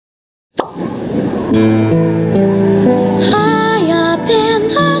High up in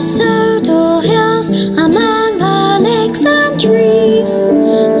the Soto Hills, among the lakes and trees,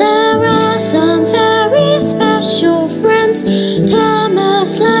 there are some very special friends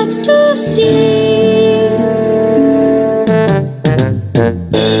Thomas likes to see.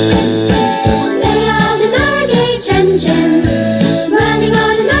 They are the narrow gauge engines running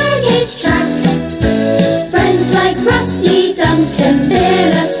on a narrow gauge track. Friends like Rusty, Duncan,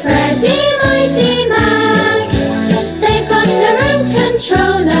 Fearless, Freddy, Mighty Mac. They've got their own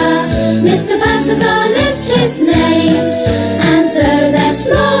controller, Mr. Percival is his name. And though they're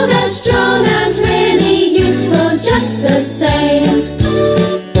small, they're strong and really useful just the same.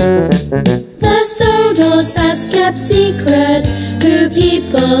 The Sodor's best kept secret, who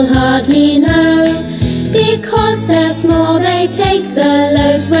people hardly know. Because they're small, they take the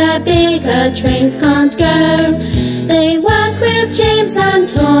loads where bigger trains can't go. They work with James and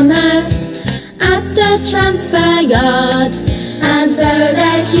Thomas at the transfer yard. And though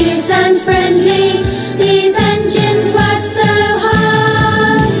they're cute and friendly, these engines work so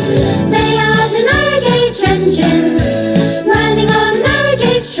hard. They are the narrow gauge engines running on a narrow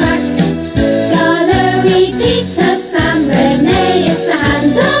gauge track. Scarlory, Peter, Sam, Renee is the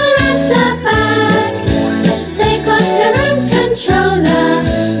handle and the back. They've got their own controller,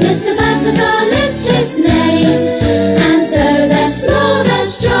 Mr. Percival is his name. And though they're small, they're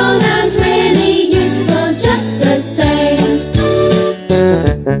strong and really useful just the same.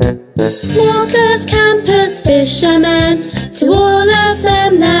 Walkers, campers, fishermen, to all of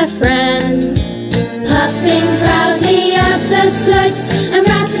them they're friends. Puffing proudly up the slopes and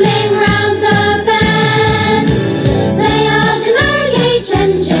rattling round the bends. They are the narrow gauge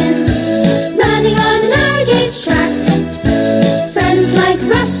engines running on a narrow gauge track. Friends like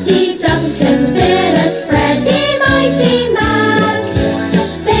Rusty, Duncan, Fearless, Freddy, Mighty Mac.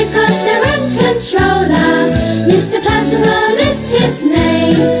 They've got their own controller, Mr. Percival is his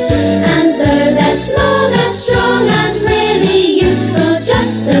name. And though they're small, they're strong and really useful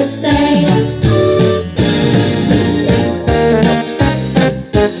just the same.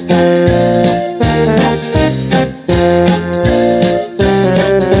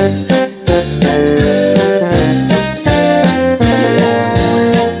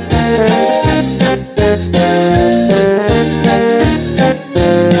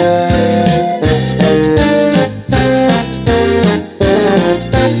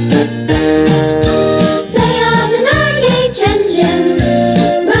 They are the narrow gauge engines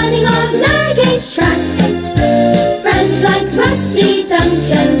running on a narrow gauge track. Friends like Rusty,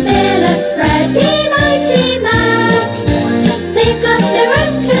 Duncan, Fearless, Freddy, Mighty Mac. They've got their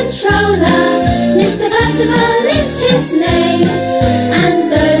own controller, Mr. Percival is his name.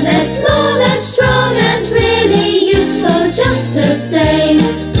 And though they're small, they're strong and really useful just the same.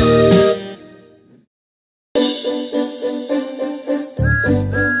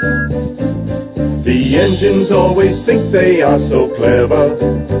 The engines always think they are so clever,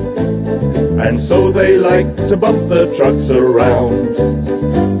 and so they like to bump the trucks around.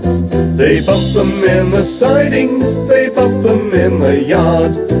 They bump them in the sidings, they bump them in the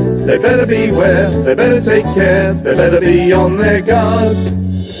yard. They better beware, they better take care, they better be on their guard.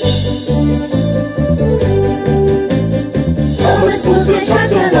 Thomas pulls the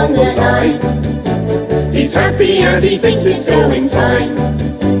trucks along the line. He's happy and he thinks it's going fine.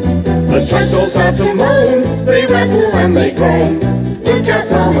 The trucks all start to moan, they rattle and they groan. Look out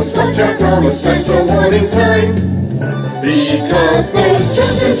Thomas, watch out Thomas, that's a warning sign. Because those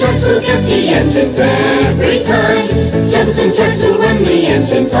jumps and trucks will get the engines every time. Jumps and trucks will run the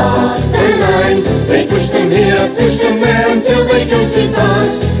engines off the line. They push them here, push them there until they go too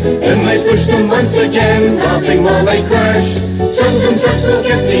fast. Then they push them once again, laughing while they crash. Jumps and trucks will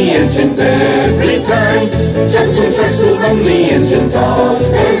get the engines every time. Jumps and trucks will run the engines off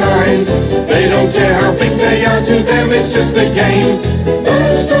the line. They don't care how big they are, to them it's just a game.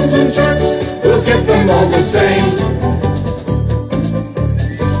 Those jumps and trucks will get them all the same.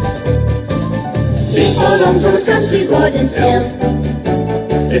 Before long Thomas comes to Gordon still.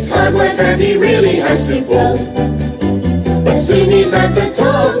 It's hard work and he really has to pull. But soon he's at the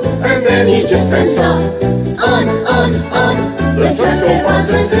top, and then he just can't stop. On, the trucks go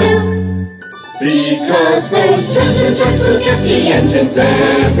faster still. Because those jumps and trucks will get the engines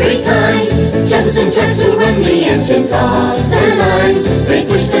every time. Jumps and trucks will run the engines off the line. They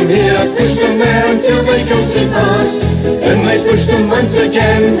push them here, push them there until they go too fast. Then they push them once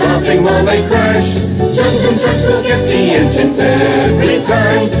again, laughing while they crash. Jumps and trucks will get the engines every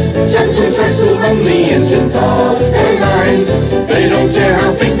time. Jumps and trucks will run the engines off the line. They don't care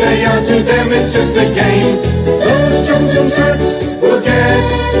how big they are, to them it's just a game. Those jumps and trucks will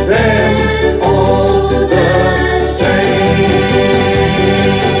get them all.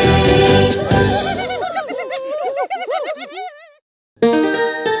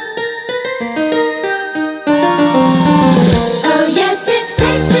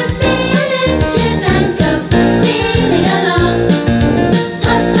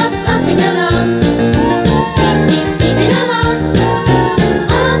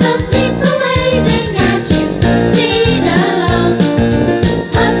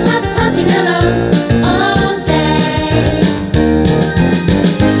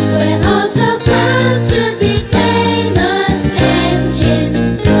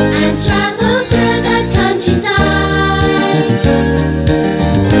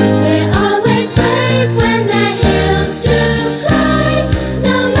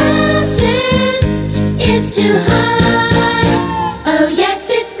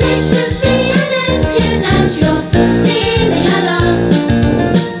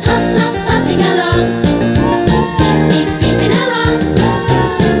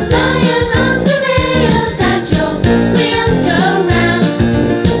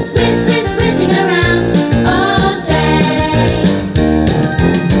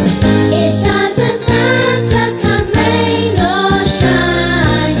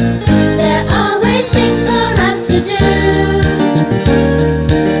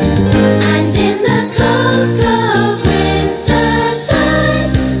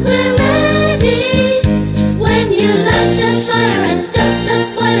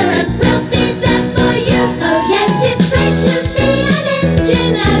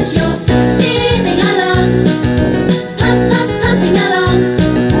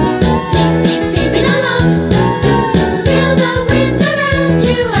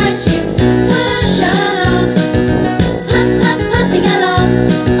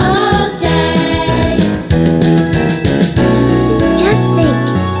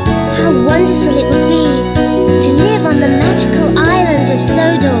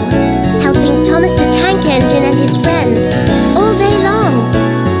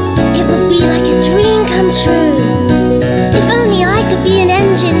 be an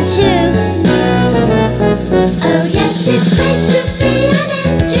engine too. Oh yes, it's great to be an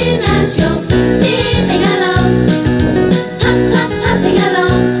engine as you're steaming along. Hop, hop, hopping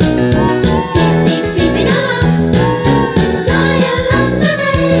along. Beep, beep, beeping along. Fly along the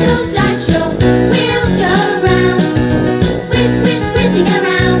rails as your wheels go round. Whiz, whiz, whizzing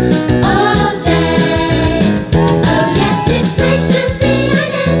around all day. Oh yes, it's great to be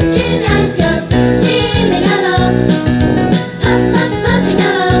an engine and go steaming along. Hop, hop, hopping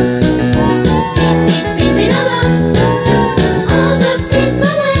along. Beep, beep, beeping along. All the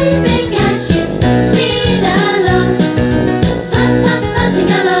people waving as you speed along. Hop, hop,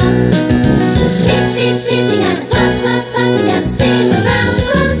 hopping along. Beep, beep, beeping and hop, hop, hopping and steam around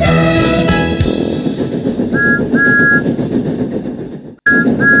all day.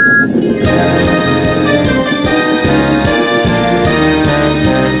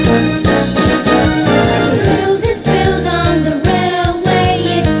 Wheels and spills on the railway,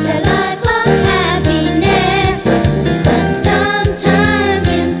 it's a life of happiness. But sometimes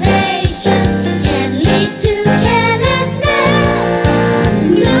impatience can lead to carelessness.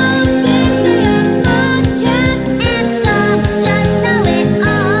 Some think they are smart cats and some just know it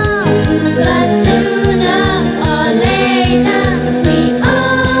all. But sooner or later we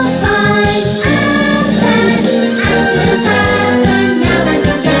all find out that accidents happen now and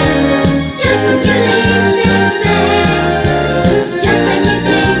again. Just when you least expect, just when you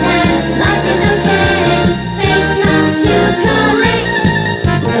think that life is okay, fate comes to collect.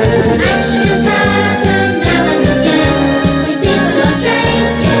 Accidents happen now and again when people on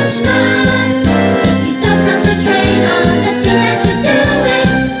trains get smart. If you don't concentrate on the thing that you're doing,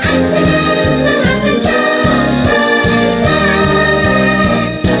 accidents will happen just like that.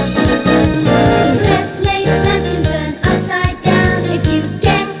 Best laid plans can turn upside down if you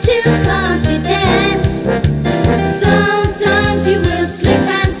get too confident. Sometimes you will slip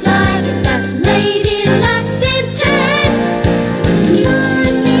and slide if that's lady luck's intent.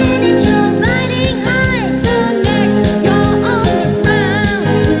 1 minute you're riding high, the next you're on the ground.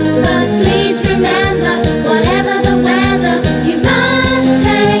 But please remember, whatever the weather, you must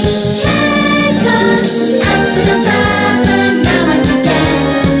take care, 'cause accidents happen now and again.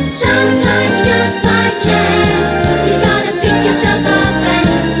 Sometimes just by chance. You gotta pick yourself up and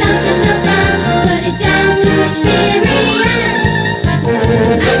dust yourself down, put it down to experience.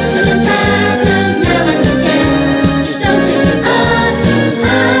 Accidents happen now and again. Just don't take it all too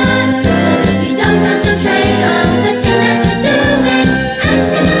hard, 'cause if you don't concentrate on the thing that you're doing,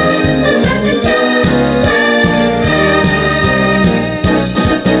 accidents will happen just like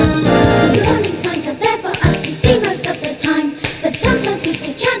that. Warning signs are there for us to see most of the time, but sometimes we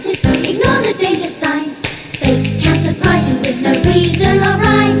take chances, ignore the danger signs. Fate can surprise you with no reason or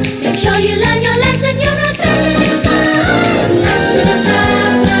rhyme. Make sure you learn your lesson, you're not better next time. Accidents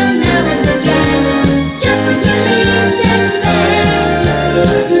happen now and again, just when you least expect.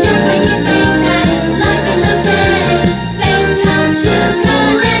 Just when you think that life is okay, fate comes to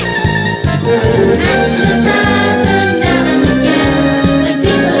collect. Accidents happen now and again when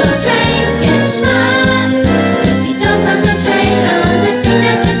people on trains get smart. If you don't concentrate on the thing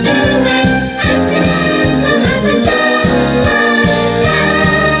that you're doing, accidents will happen just like that.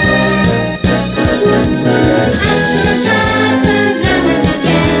 Accidents happen now and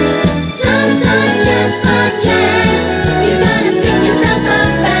again, sometimes just by chance. You gotta pick yourself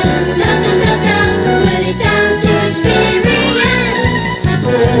up and dust yourself down, put it down to experience.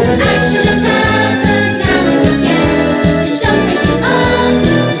 Accidents happen now and again, just don't take it all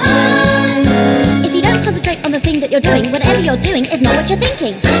too hard. If you don't concentrate on the thing that you're doing, whatever you're doing is not what you're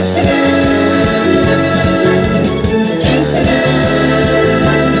thinking.